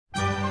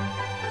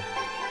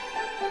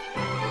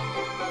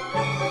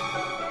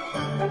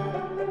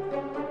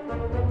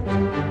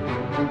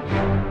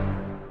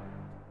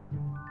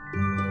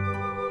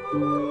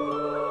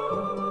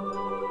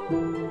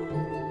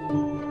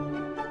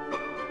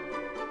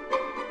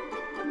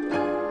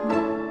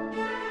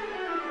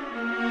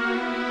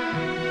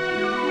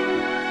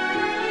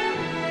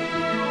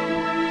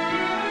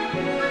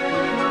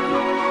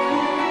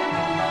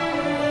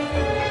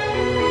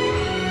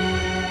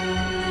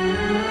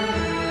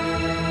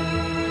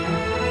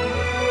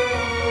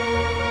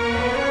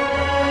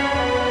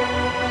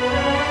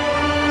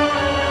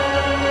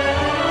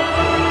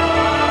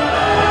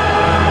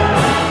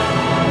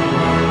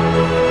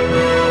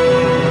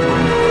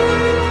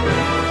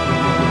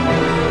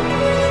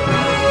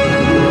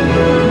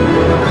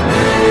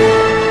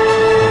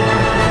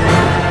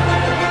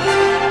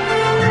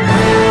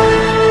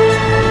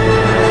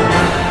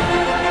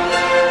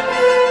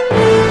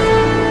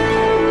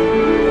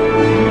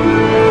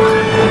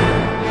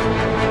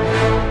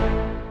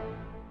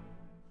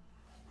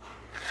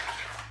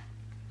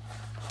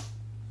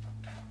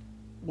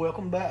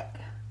welcome back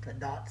to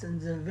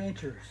Dotson's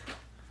Adventures.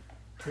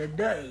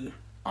 Today,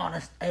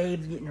 Honest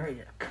Abe's getting ready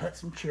to cut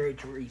some cherry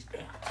trees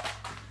down.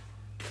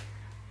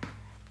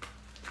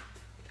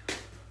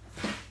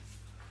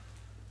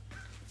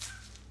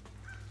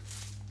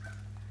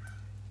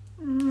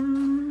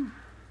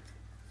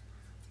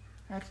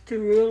 That's too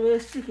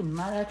realistic and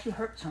might actually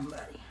hurt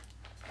somebody.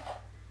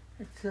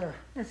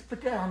 Let's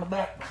put that on the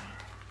back.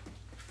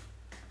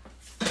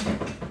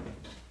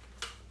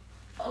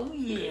 Oh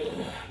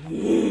yeah,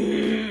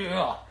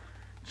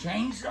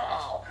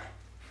 chainsaw.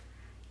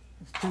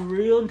 It's too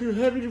real and too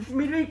heavy for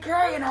me to be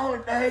carrying all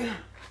day.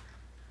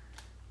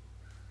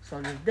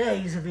 So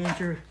today's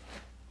adventure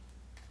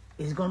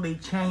is going to be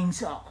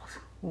chainsaws.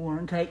 We're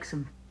going to take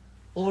some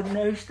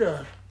ordinary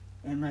stuff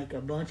and make a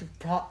bunch of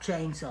top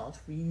chainsaws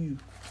for you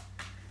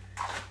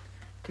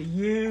to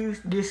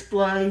use,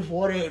 display,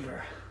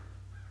 whatever.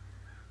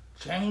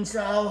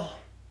 Chainsaw.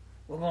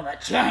 We're gonna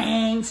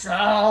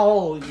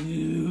chainsaw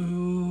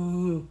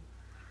you.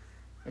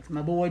 That's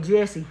my boy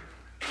Jesse.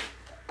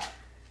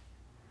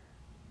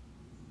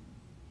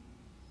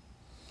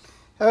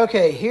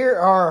 Okay, here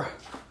are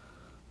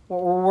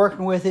what we're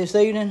working with this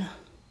evening.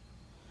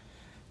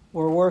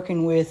 We're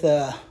working with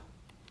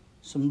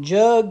some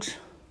jugs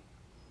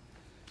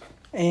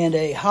and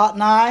a hot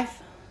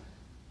knife,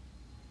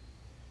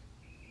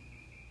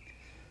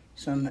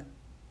 some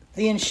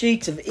thin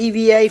sheets of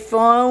EVA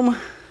foam,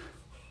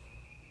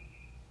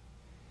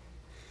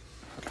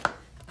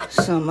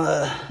 some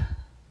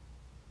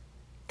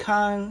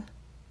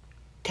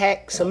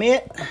contact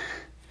cement. I'm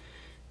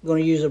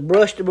going to use a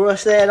brush to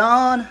brush that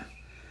on.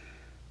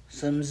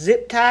 Some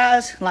zip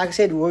ties. Like I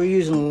said, we're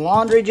using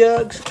laundry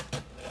jugs.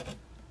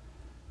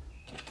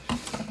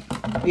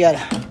 We got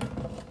a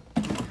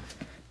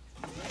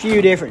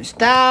few different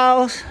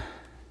styles.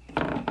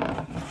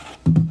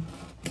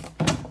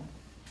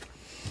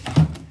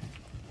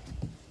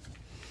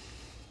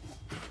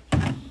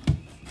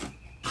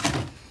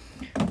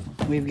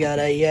 We've got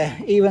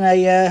even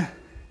a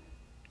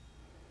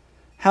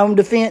home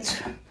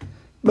defense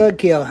bug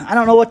kill. I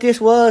don't know what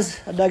this was.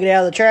 I dug it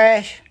out of the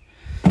trash.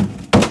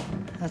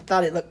 I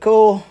thought it looked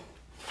cool.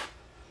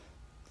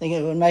 I think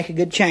it would make a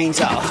good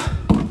chainsaw.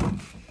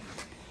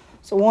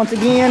 So once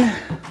again,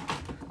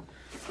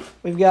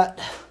 we've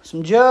got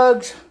some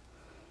jugs,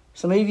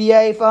 some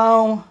EVA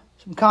foam,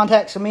 some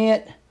contact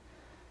cement,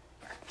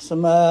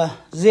 some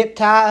zip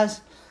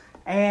ties,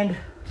 and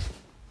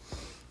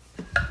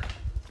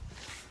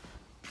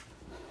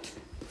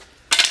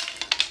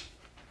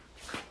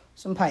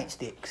some paint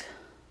sticks.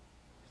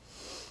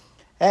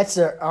 That's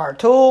our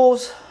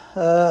tools.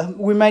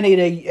 We may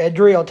need a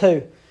drill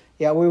too.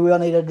 Yeah, we will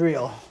need a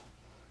drill.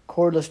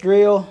 Cordless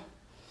drill.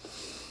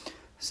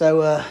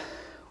 So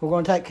we're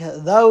going to take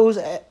those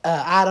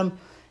items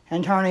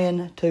and turn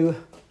into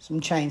some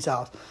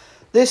chainsaws.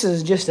 This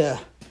is just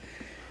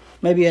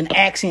maybe an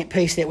accent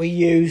piece that we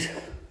use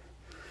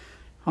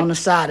on the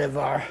side of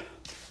our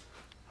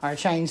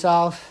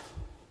chainsaws.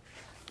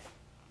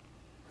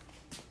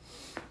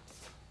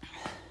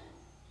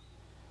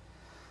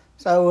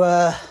 So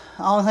the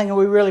only thing that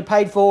we really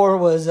paid for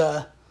was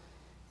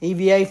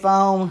EVA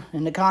foam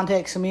and the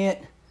contact cement,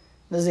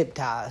 the zip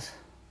ties.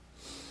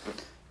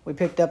 We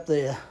picked up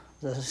the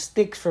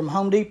sticks from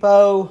Home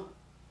Depot,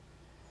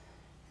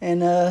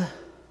 and the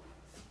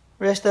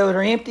rest of it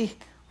are empty.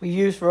 We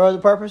used for other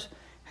purpose.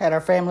 Had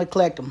our family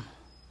collect them.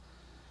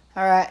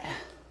 All right.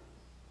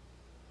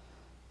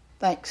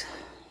 Thanks.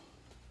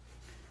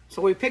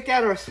 So we picked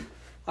out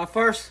our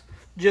first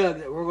jug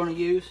that we're going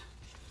to use,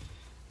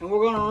 and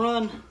we're going to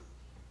run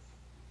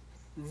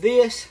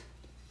this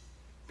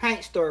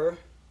paint stirrer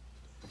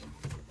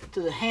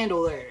to the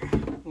handle there.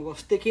 We're going to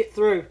stick it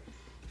through.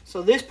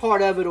 So this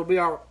part of it will be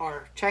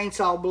our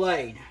chainsaw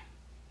blade.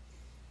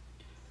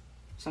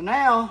 So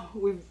now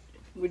we've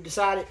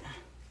decided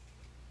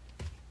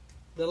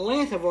the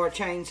length of our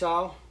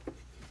chainsaw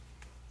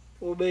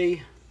will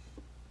be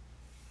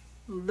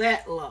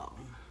that long.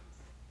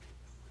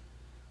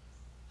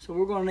 So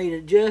we're going to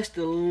need just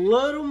a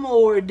little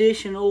more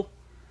additional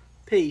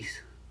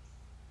piece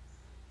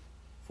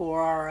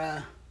for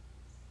our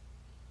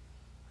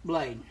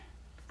blade,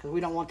 because we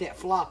don't want that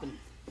flopping.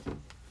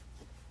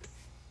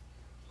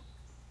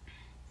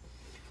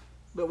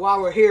 But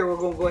while we're here, we're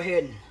going to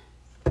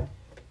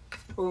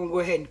go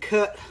ahead and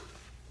cut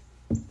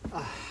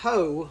a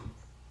hole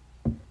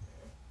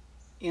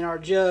in our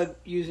jug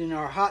using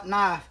our hot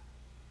knife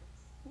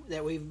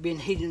that we've been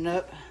heating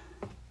up.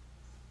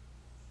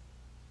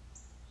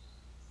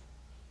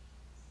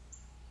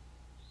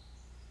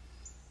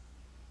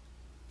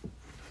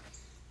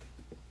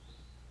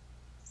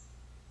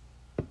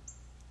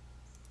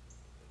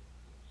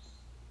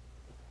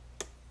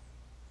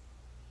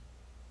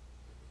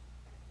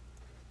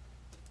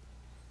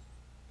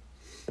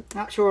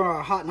 Not sure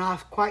our hot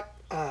knife's quite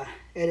at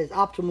its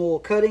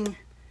optimal cutting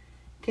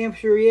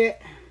temperature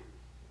yet.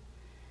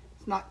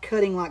 It's not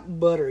cutting like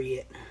butter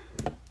yet.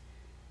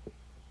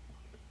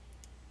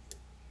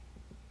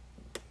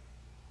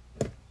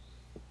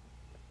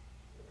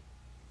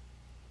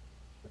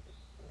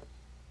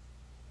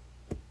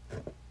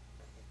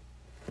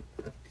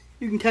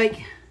 you can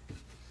take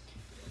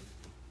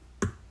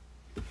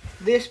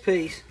this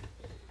piece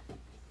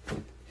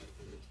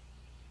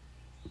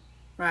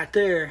right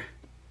there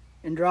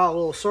and draw a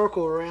little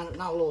circle around it,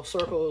 not a little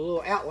circle, a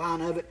little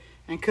outline of it,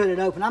 and cut it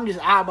open. I'm just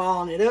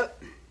eyeballing it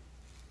up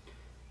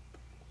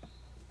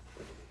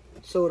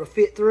so it'll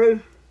fit through.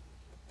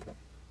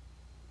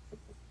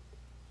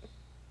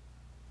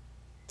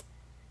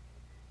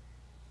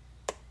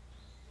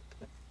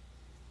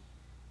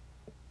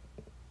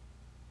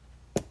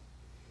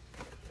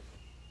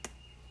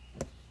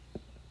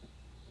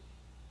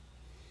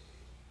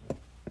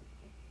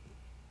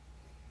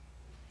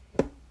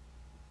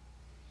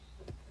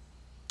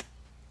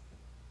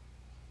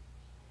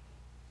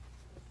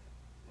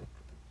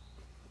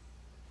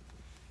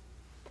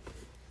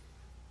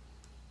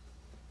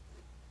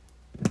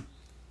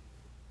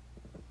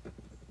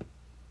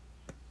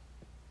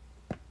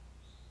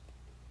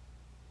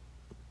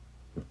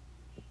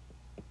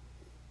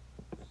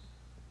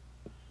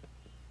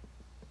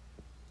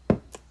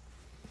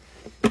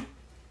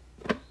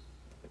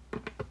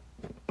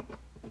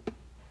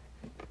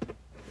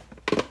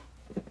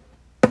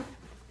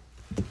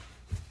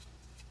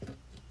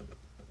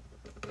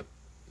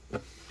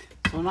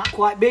 So not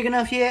quite big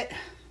enough yet.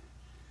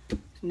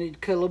 Just need to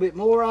cut a little bit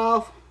more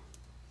off.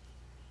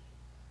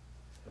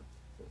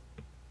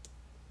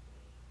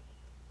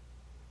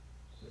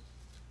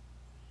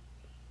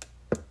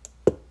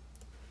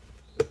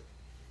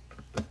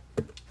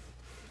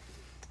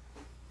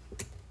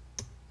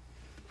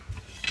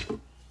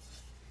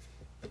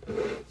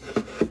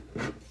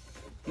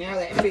 Now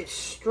that fits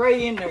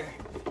straight in there.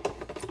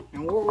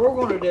 And what we're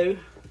going to do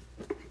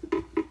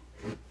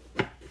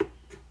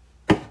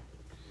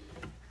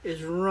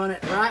is run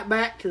it right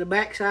back to the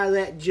back side of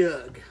that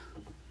jug.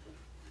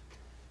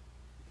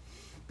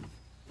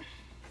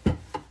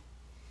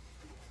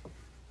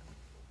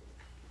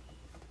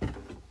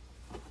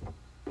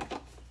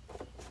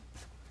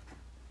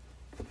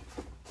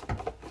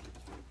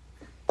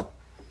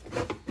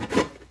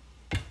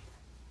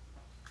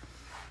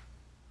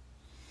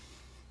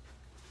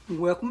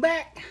 Welcome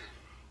back.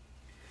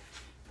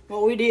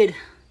 What we did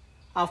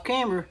off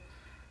camera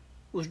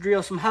was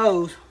drill some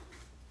holes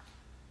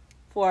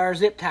for our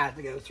zip tie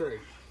to go through.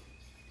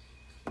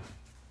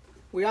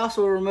 We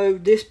also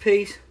removed this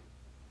piece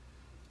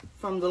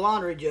from the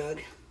laundry jug,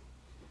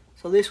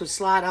 so this would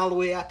slide all the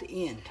way out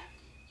the end.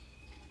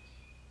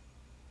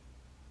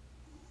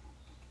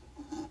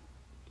 You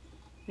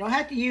don't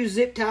have to use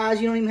zip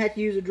ties, you don't even have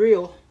to use a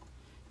drill.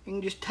 You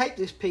can just tape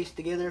this piece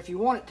together if you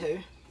want it to,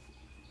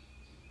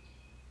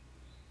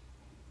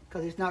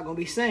 because it's not going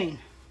to be seen.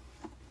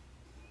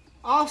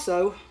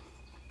 Also,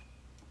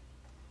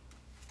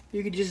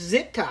 you could just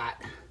zip tie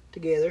it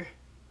together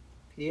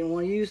if you didn't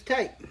want to use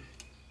tape.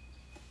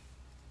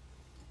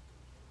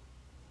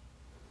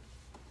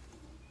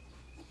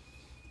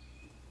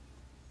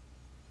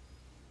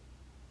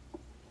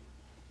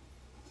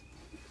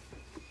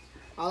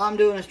 All I'm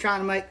doing is trying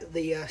to make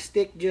the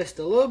stick just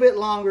a little bit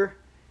longer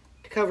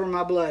to cover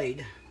my blade.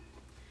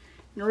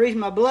 And the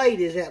reason my blade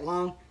is that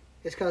long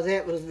is because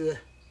that was the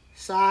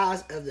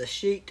size of the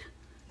sheet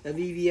of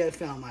EVO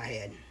film I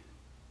had.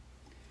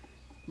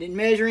 Didn't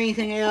measure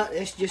anything out,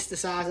 it's just the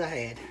size I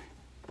had.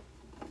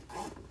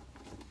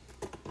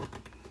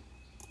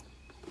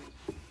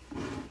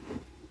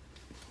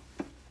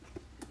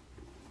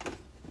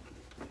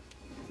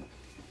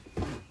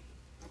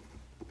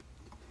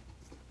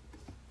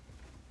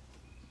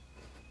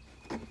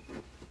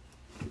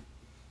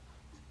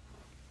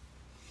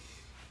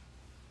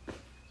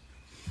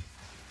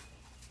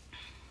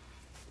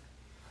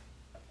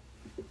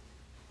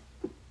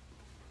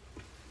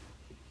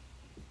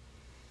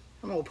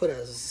 I'm going to put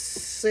a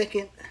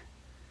second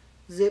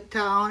zip tie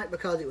on it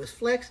because it was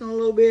flexing a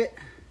little bit.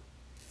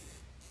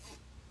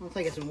 I don't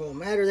think it's going to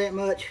matter that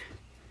much,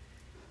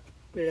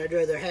 but I'd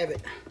rather have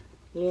it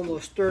a little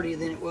more sturdy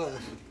than it was.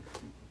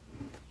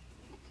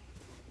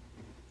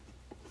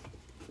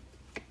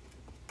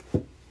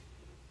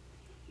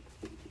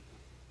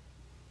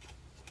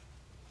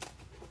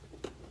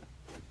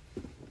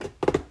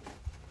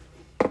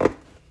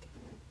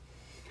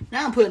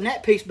 Now I'm putting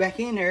that piece back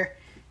in there,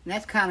 and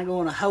that's kind of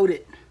going to hold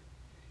it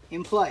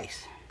in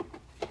place.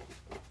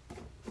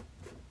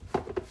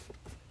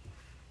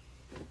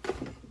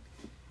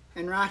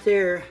 And right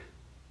there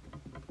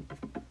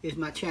is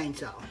my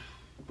chainsaw.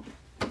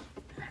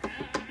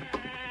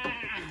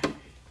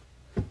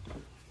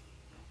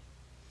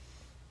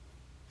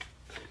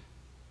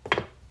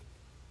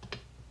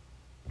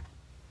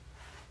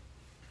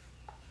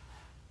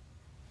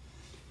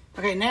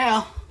 Okay,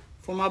 now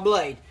for my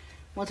blade.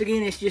 Once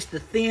again, it's just the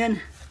thin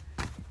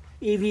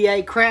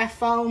EVA craft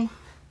foam.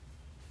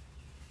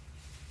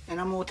 And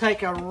I'm going to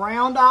take a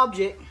round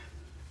object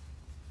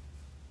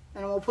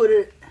and I'm going to put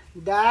it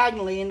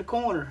diagonally in the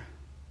corner.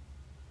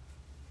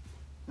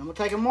 I'm going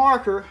to take a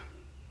marker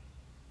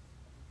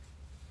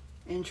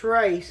and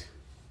trace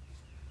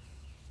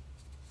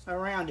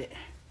around it.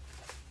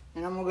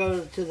 And I'm going to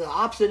go to the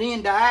opposite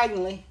end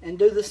diagonally and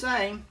do the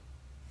same.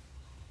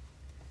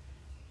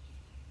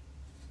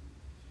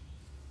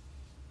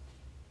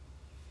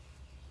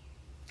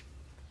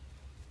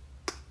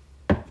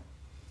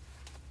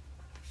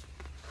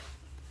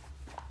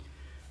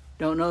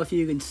 Don't know if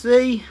you can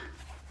see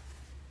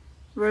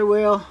very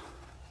well.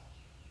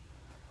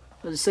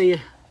 Let's see,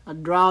 I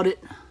drawed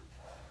it.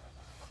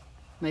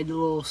 Made the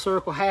little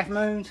circle half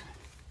moons.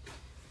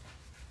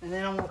 And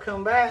then I'm gonna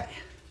come back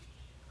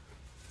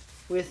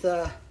with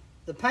the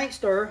paint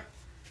stirrer,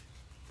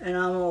 and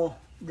I'm gonna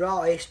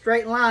draw a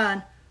straight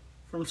line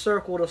from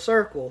circle to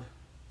circle.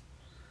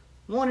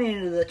 One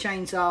end of the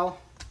chainsaw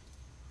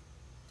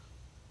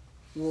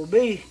will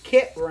be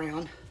kept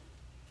round,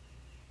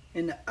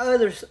 and the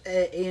other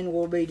end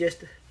will be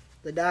just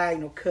the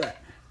diagonal cut.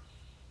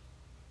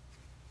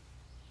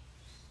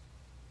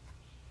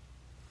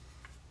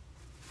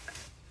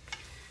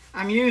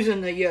 I'm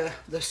using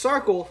the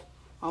circle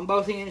on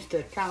both ends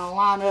to kind of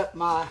line up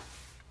my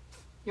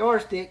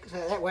yardstick, so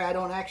that way I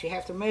don't actually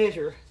have to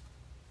measure.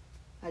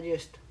 I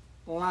just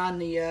line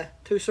the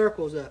two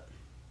circles up.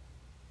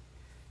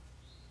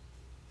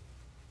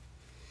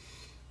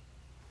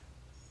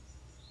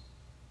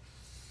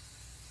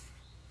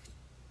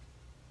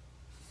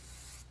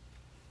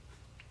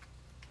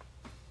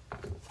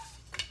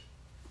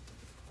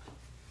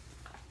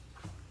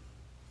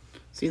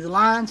 See the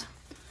lines?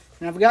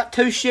 And I've got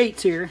 2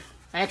 sheets here.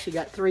 I actually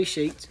got 3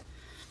 sheets.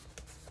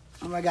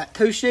 I got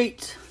 2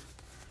 sheets,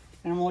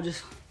 and I'm gonna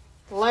just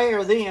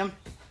layer them.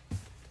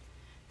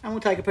 I'm gonna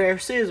take a pair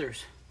of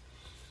scissors.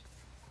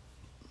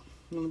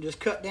 I'm gonna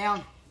just cut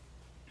down.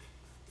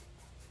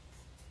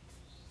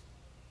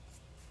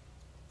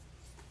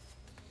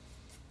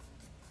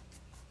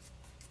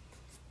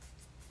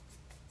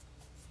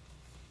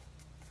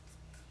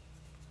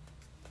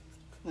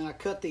 Then I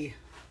cut the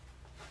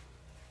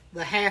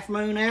half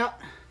moon out,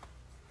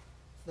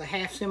 the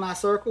half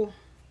semicircle.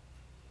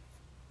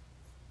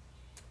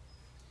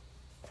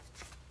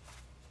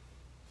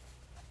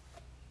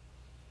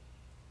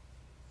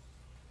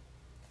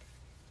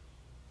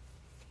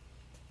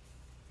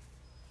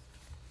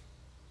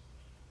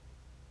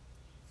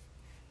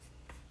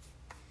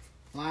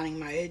 Lining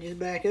my edges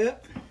back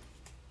up.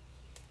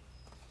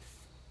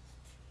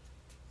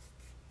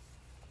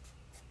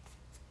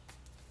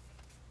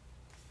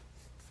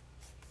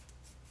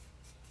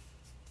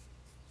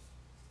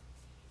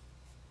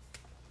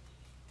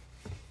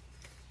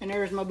 And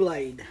there's my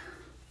blade.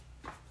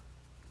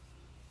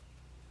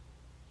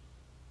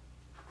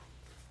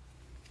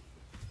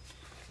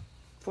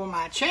 For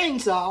my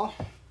chainsaw,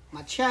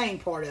 my chain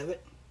part of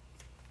it,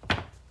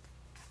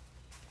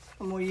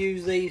 I'm going to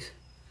use these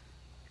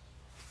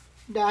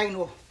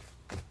diagonal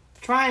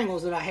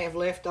triangles that I have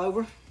left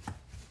over.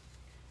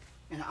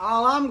 And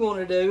all I'm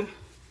going to do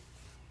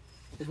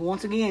is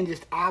once again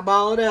just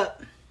eyeball it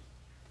up.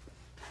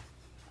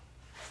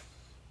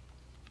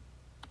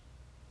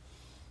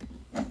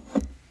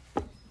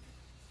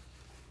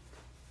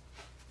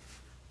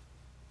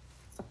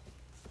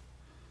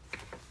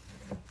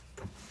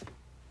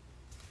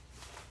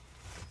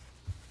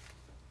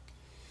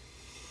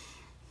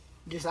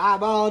 Just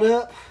eyeball it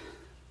up.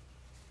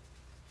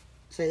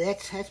 So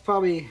that's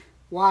probably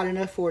wide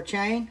enough for a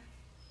chain.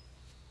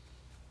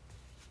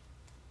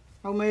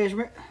 No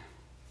measurement.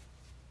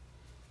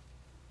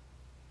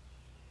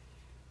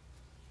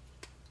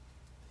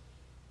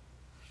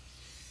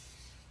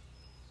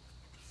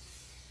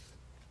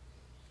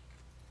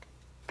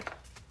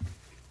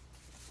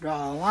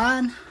 Draw a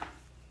line.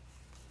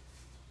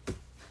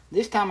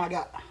 This time I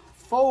got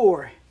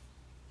 4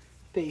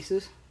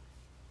 pieces.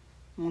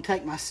 I'm going to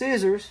take my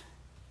scissors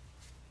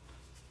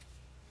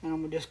and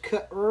I'm going to just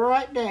cut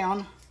right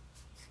down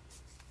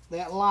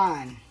that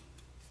line.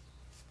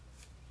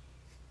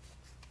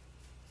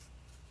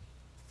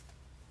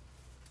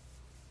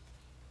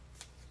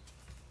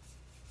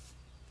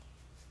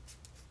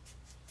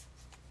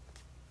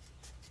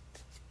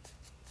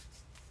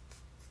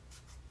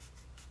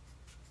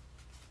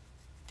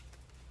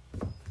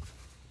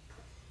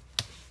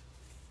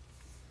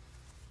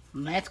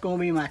 And that's going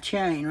to be my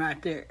chain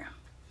right there.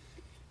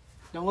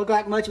 Don't look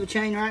like much of a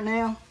chain right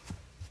now.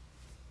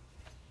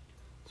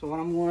 So what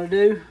I'm going to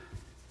do,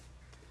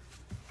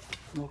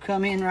 we'll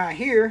come in right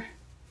here.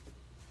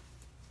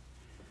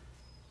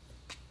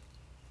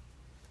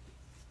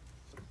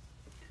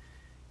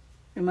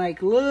 And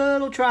make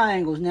little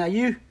triangles. Now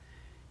you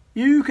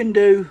can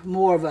do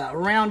more of a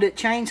rounded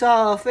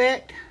chainsaw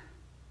effect.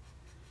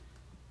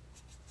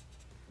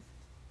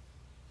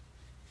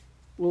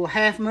 Little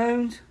half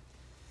moons.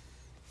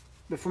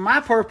 But for my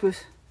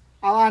purpose,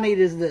 all I need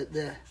is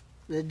the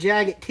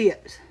jagged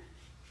tips.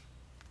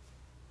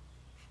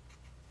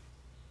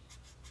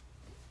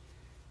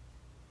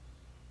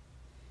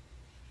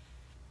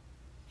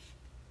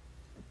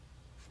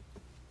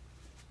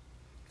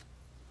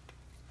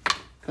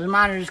 Because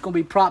mine are just going to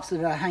be props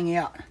that I hang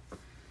out.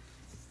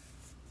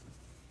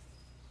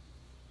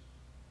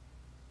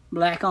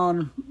 Black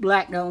on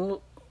black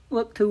don't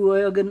look too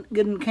well, good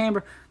in the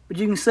camera. But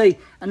you can see.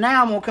 And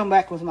now I'm going to come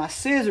back with my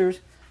scissors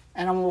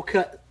and I'm going to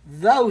cut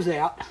those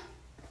out.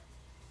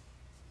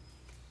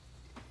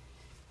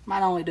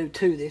 Might only do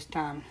 2 this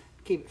time.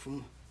 Keep it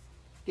from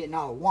getting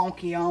all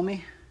wonky on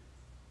me.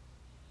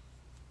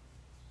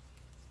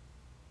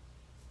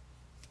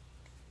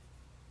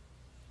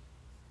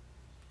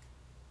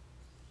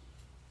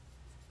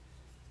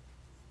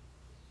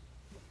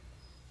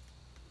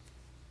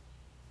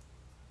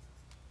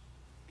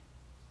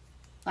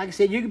 Like I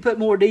said, you can put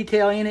more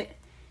detail in it.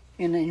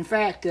 And in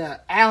fact,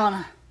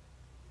 Alan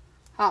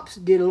Hops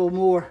did a little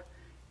more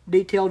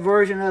detailed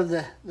version of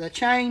the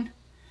chain.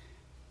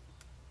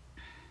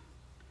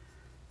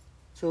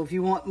 So if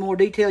you want more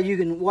detail, you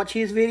can watch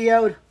his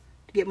video to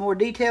get more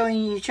detail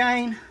in your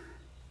chain.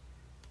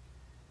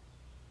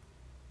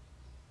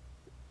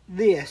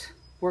 This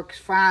works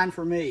fine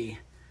for me,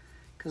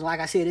 because like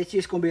I said, it's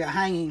just going to be a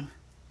hanging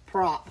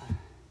prop.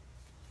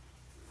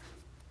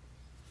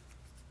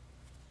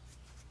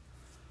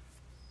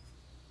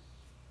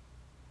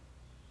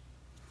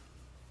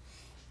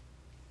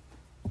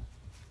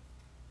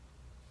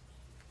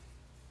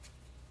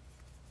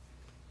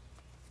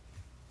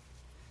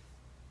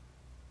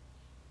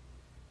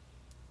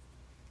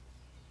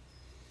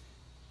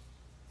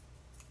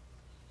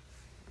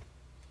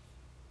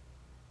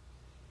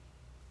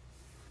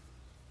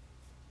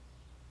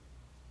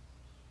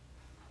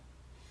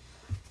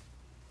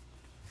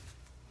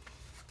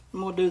 I'm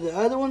going to do the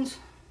other ones.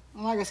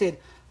 And like I said,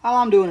 all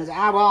I'm doing is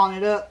eyeballing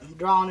it up and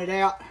drawing it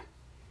out.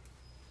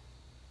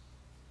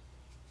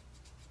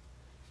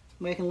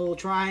 Making little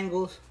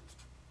triangles.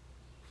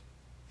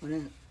 And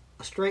then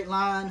a straight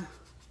line,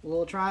 a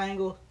little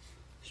triangle,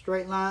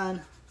 straight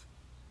line.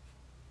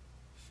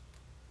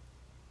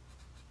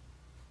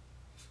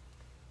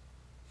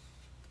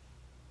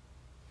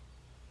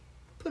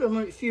 Put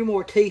a few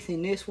more teeth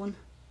in this one.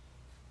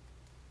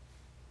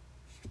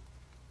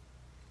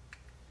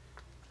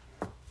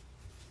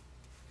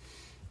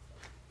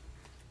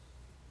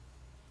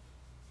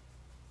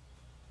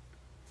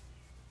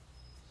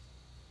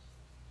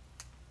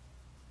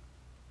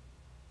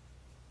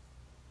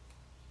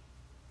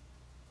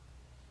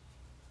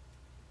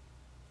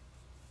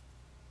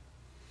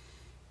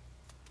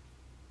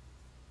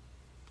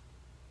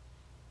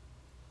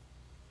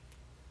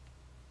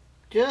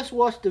 Just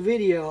watched the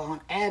video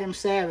on Adam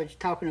Savage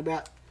talking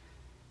about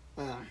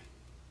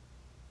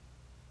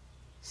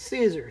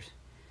scissors.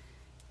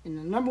 And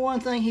the number one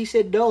thing he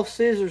said dull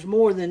scissors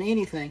more than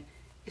anything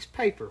is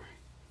paper.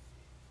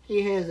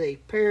 He has a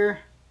pair,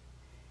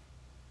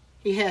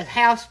 he has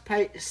house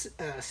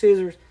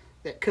scissors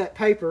that cut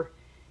paper,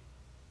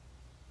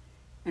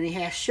 and he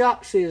has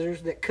shop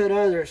scissors that cut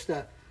other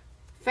stuff.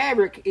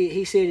 Fabric,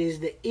 he said, is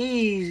the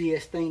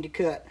easiest thing to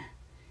cut.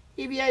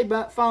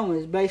 EVA foam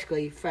is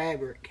basically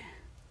fabric.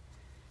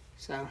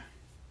 So,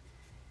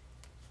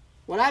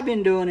 what I've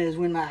been doing is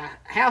when my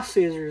house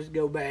scissors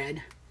go bad,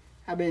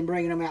 I've been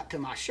bringing them out to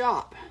my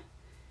shop.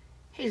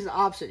 He's the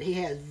opposite. He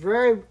has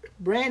very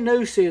brand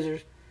new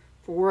scissors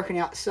for working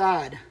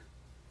outside.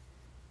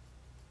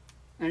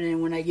 And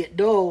then when they get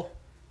dull,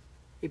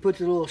 he puts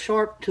a little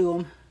sharp to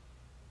them,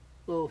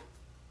 little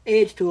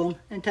edge to them,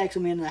 and takes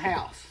them into the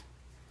house.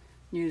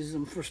 Uses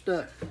them for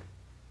stuff.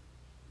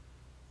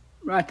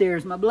 Right there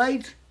is my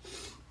blades.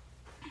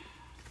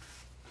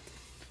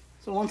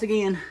 So once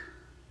again,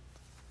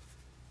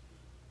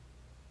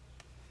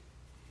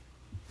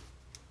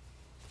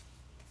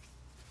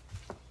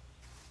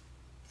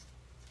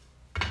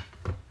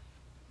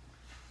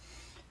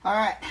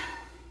 alright,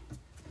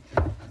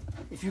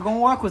 if you're going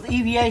to work with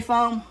EVA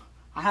foam,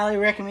 I highly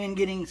recommend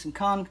getting some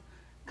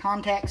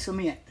contact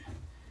cement.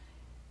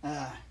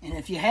 And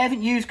if you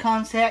haven't used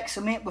contact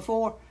cement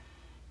before,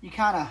 you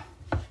kind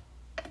of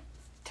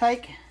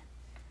take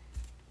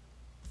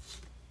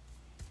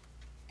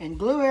and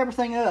glue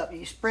everything up.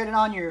 You spread it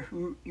on your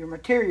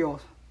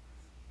materials.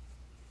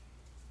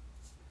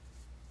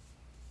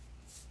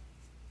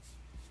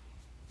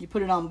 You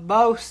put it on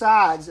both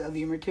sides of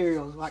your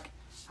materials. Like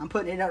I'm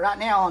putting it right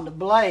now on the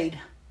blade,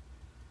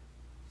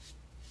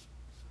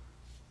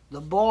 the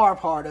bar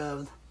part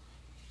of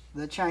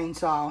the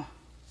chainsaw.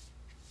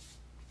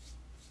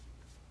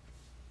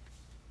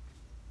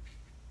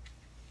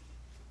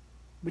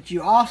 But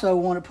you also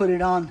want to put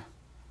it on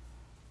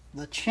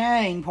the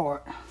chain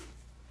part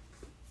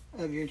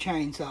of your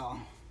chainsaw.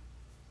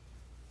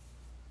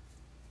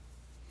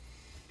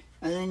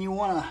 And then you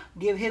want to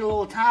give it a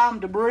little time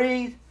to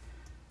breathe.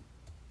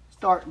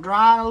 Start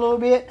drying a little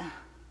bit.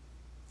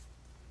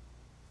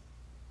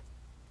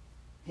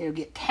 It'll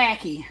get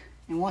tacky.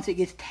 And once it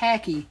gets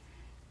tacky,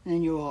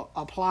 then you'll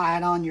apply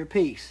it on your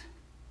piece.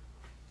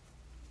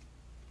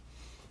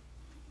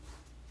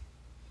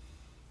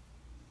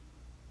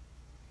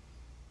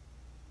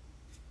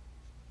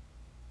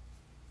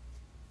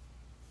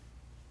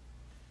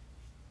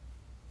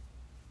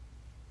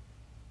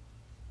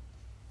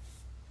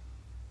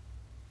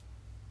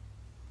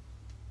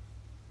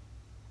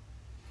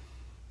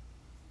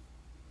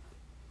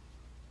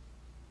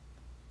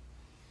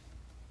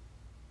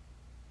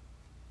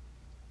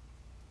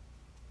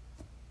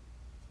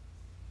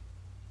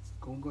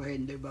 We'll go ahead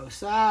and do both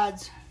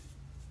sides.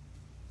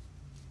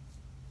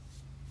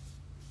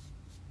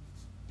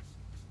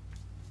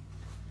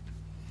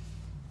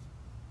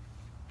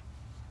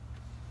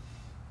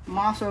 I'm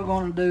also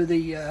going to do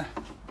the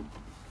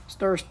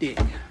stir stick.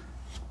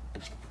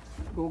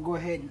 We'll go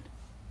ahead and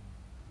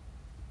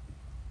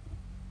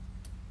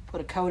put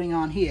a coating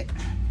on it.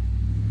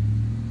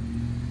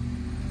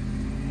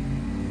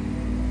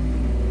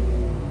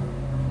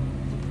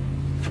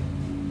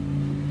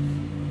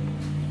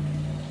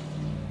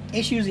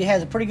 This usually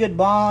has a pretty good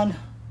bond.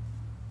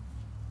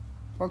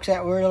 Works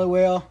out really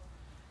well.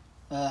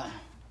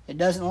 It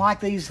doesn't like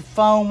these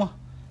foam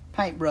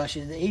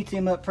paintbrushes. It eats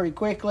them up pretty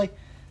quickly,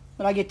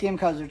 but I get them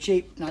because they're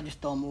cheap and I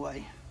just throw them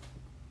away.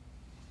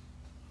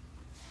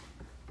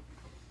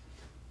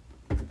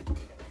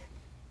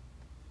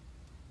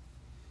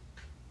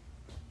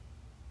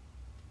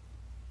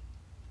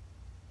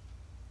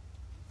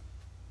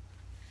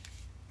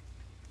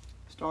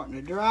 Starting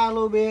to dry a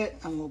little bit.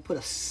 I'm going to put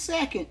a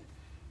second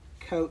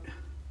coat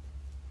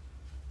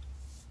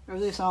of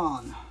this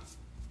on.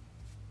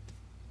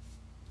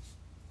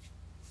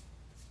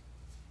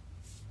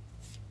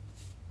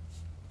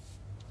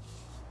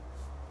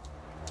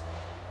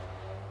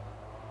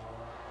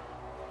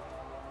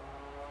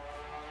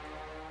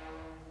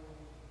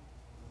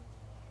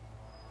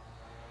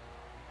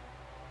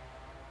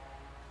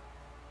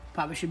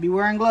 Probably should be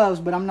wearing gloves,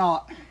 but I'm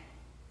not.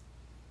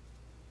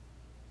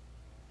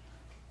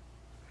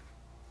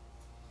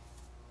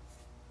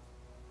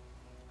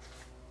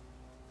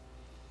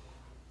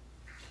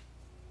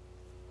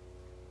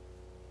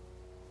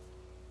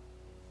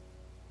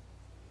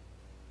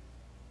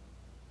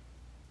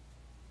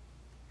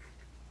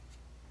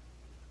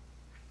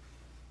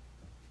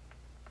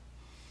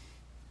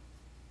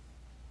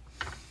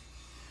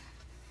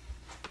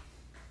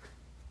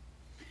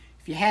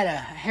 If you had a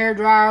hair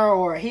dryer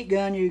or a heat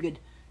gun, you could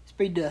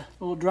speed the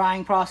little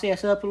drying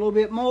process up a little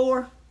bit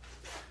more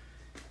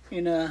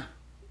and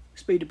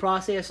speed the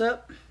process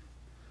up.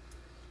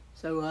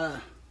 So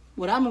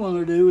what I'm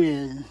going to do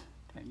is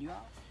turn you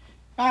off.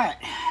 All right,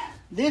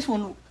 this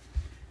one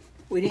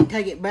we didn't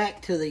take it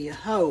back to the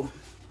hoe.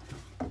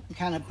 We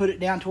kind of put it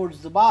down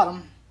towards the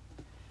bottom,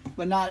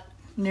 but not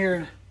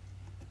near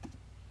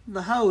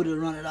the hoe to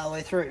run it all the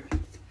way through.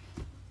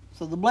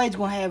 So the blade's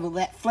going to have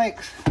that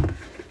flex.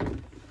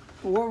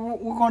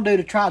 What we're going to do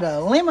to try to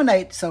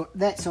eliminate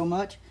that so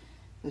much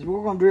is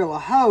we're going to drill a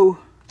hole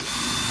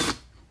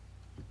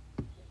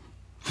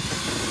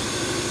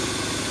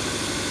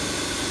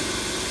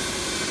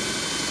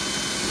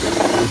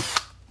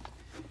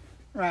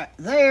right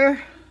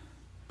there,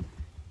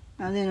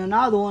 and then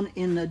another one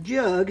in the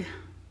jug,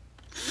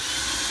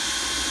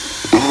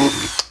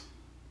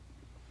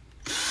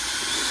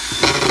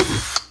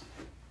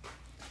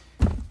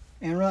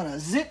 and run a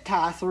zip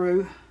tie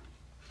through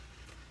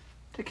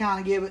to kind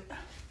of give it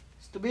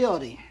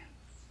stability.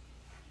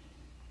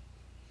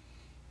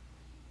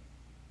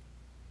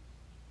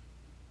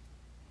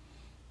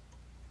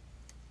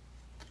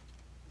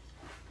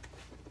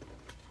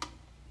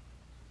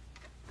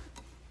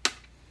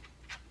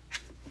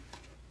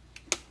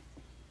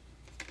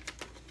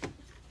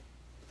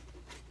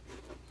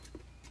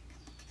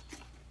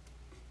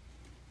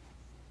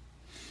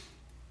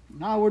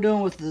 Now what we're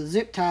doing with the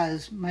zip tie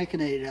is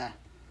making it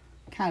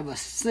kind of a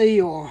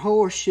C or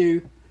horseshoe.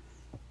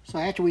 So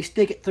after we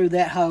stick it through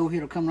that hole,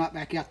 it'll come right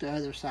back out the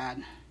other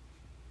side.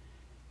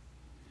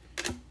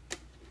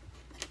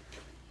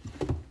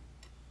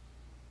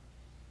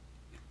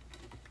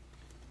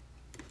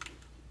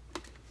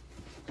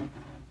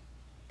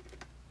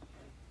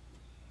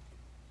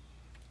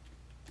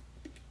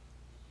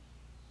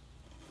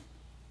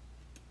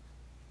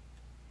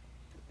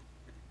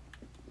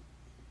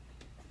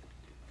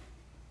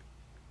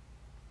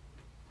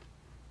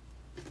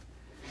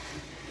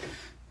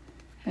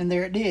 And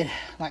there it did,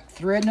 like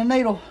threading a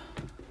needle.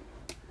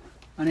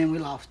 And then we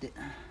lost it.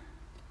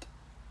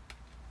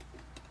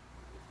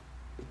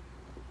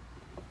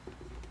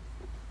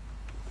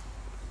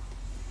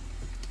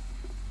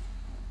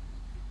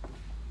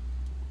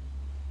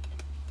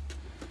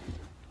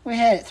 We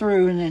had it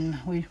through and then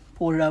we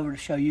pulled it over to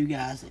show you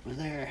guys it was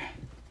there.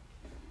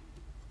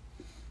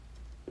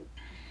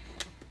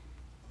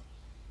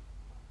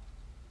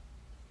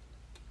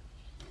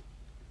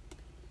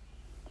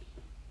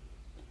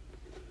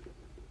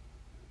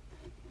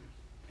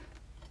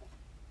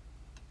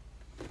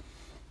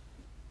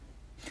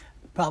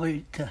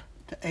 Probably to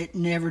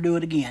never do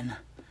it again.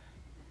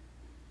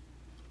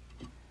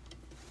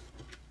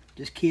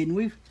 Just kidding.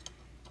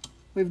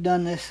 We've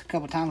done this a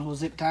couple times with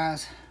zip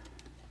ties.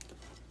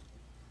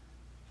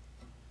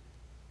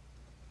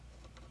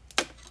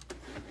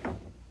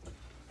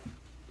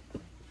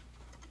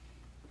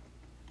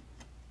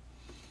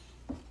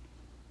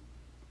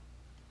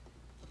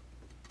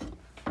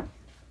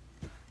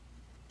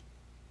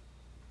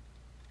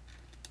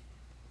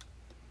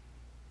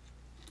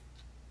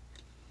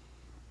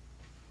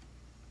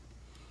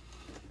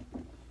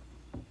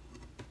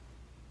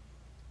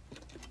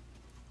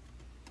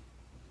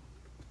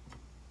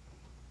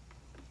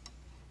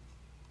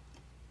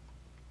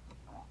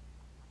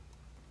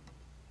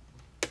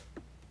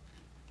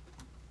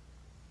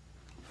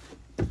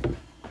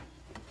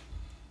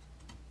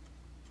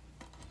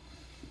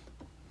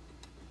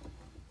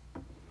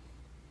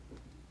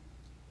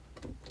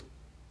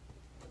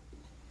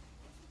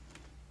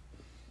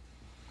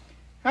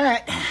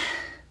 Alright,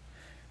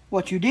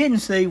 what you didn't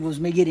see was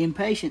me get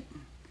impatient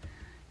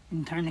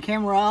and turn the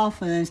camera off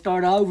and then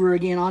start over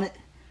again on it.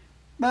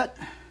 But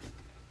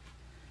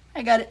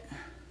I got it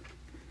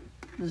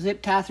the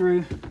zip tie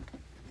through.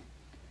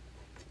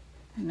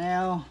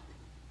 Now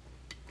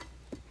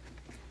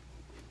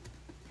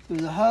through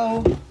the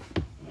hole.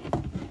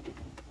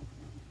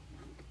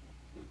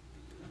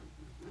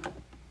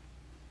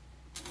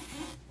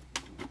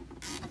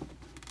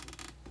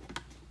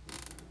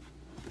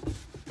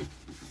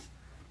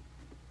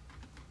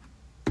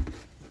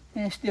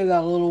 And it's still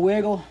got a little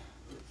wiggle.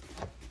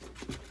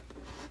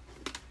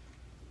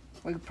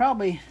 We could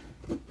probably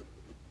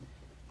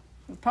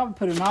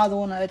put another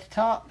one at the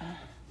top.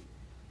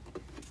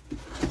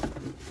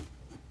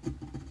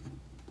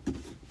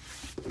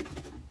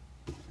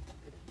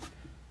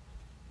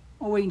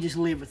 Or we can just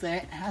live with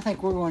that. I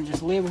think we're going to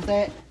just live with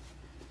that.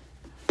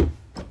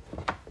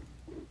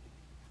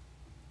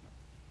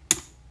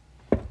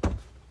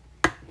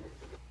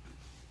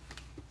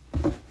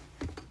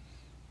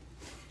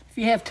 If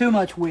you have too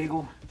much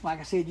wiggle, like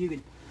I said, you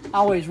could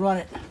always run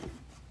it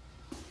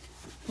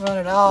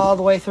all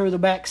the way through the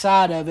back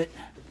side of it.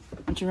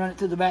 Once you run it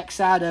through the back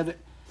side of it,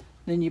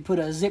 then you put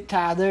a zip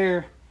tie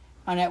there,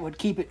 and that would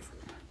keep it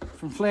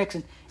from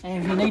flexing.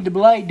 And if you need the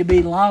blade to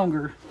be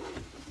longer,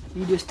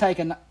 you just take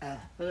an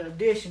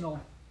additional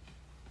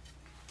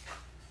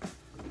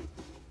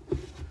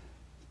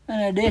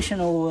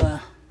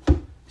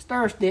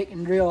stir stick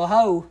and drill a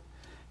hole,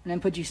 and then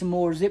put you some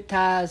more zip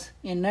ties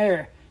in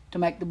there to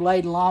make the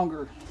blade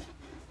longer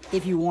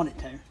if you want it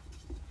to.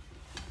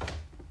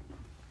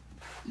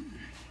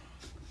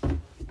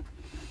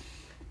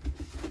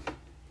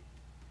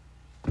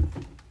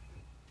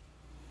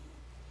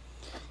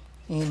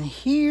 And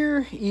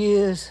here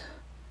is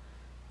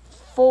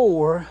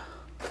 4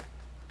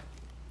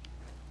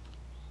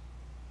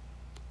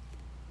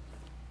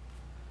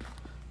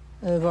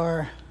 of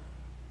our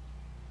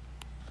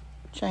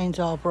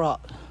chainsaw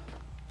prop.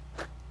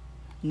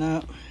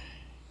 No.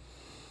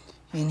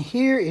 And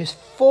here is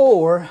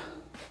 4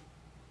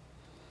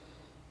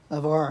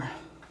 of our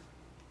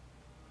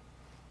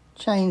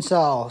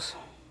chainsaws.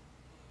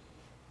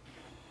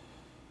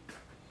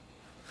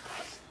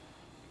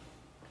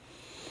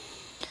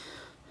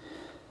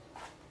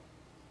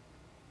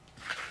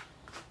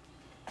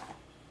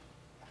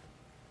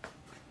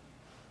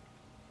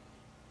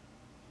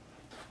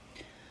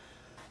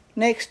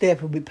 Next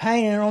step will be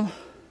painting them.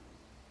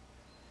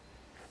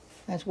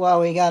 That's why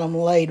we got them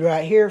laid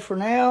right here for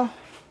now.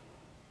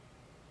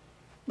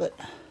 But,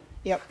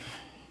 yep.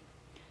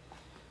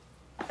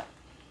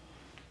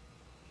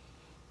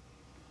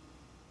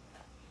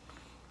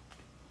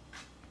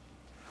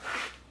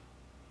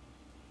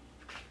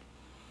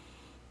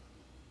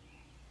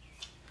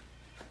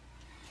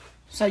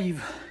 So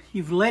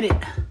you've let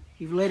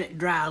it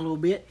dry a little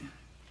bit,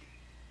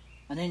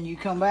 and then you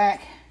come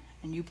back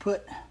and you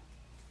put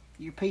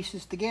your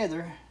pieces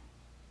together.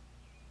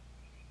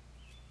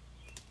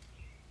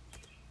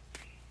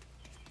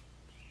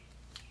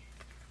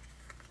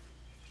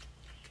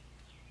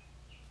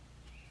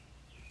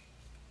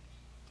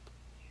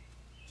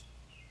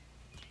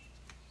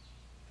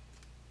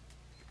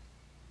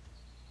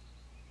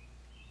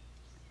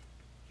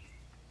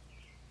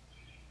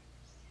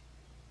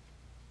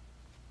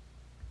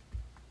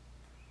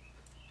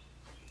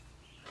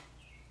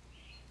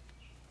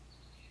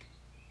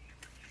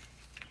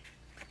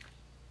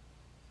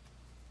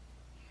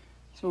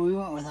 So we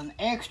went with an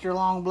extra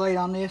long blade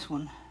on this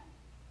one.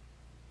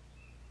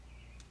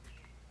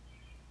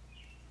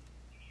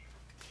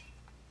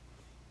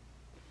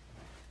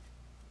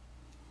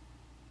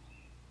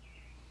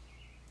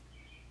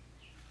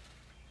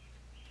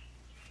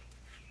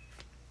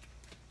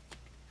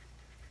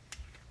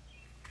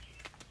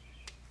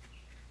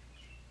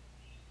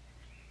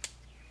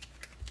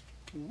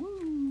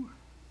 Woo!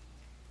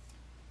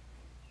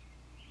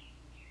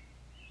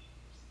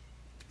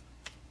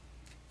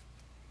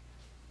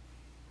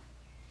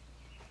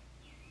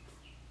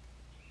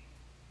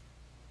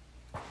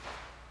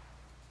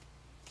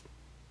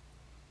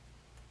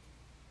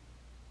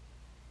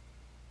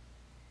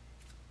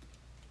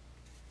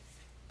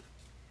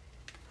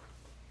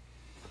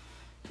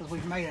 Because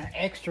we've made an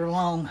extra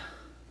long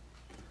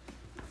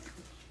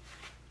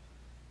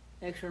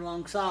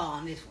saw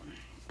on this one.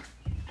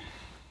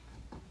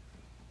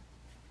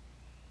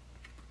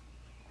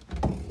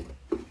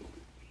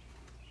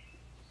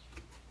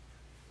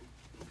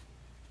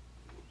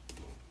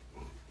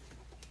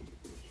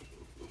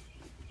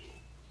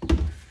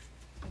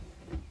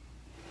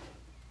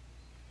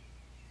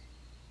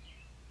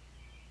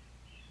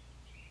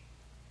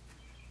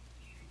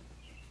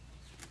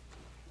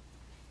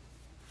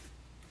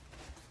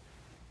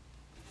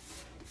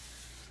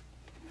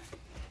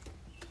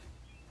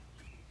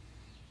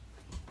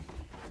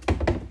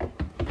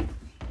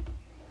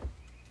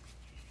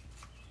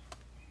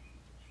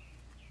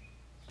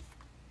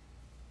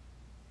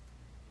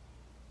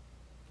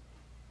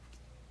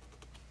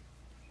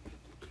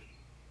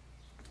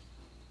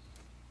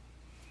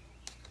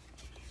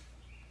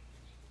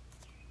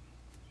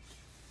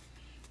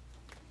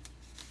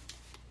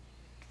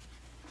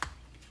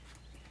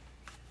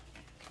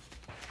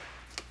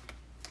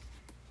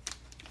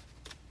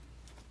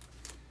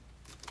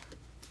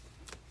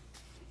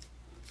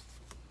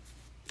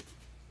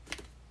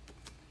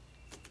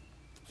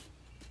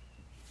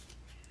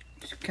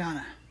 kind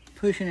of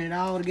pushing it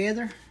all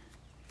together.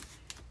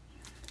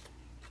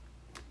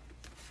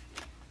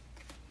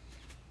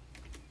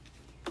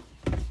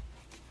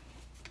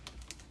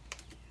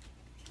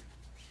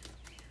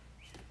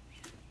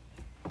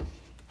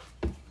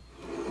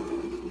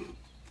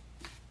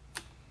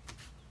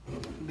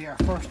 It'll be our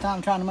first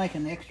time trying to make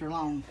an extra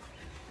long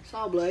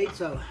saw blade,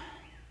 so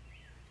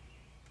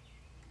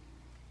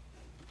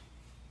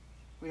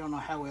we don't know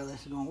how well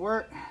this is going to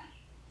work.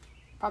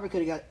 Probably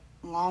could have got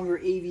longer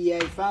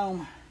EVA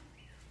foam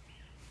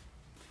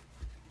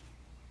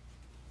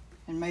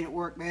and made it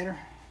work better.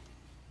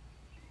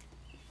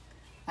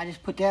 I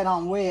just put that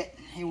on wet.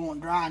 It won't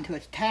dry until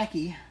it's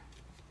tacky.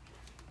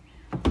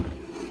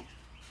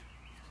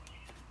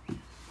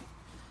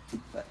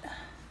 But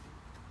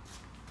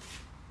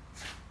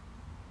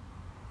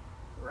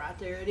right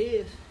there it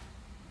is.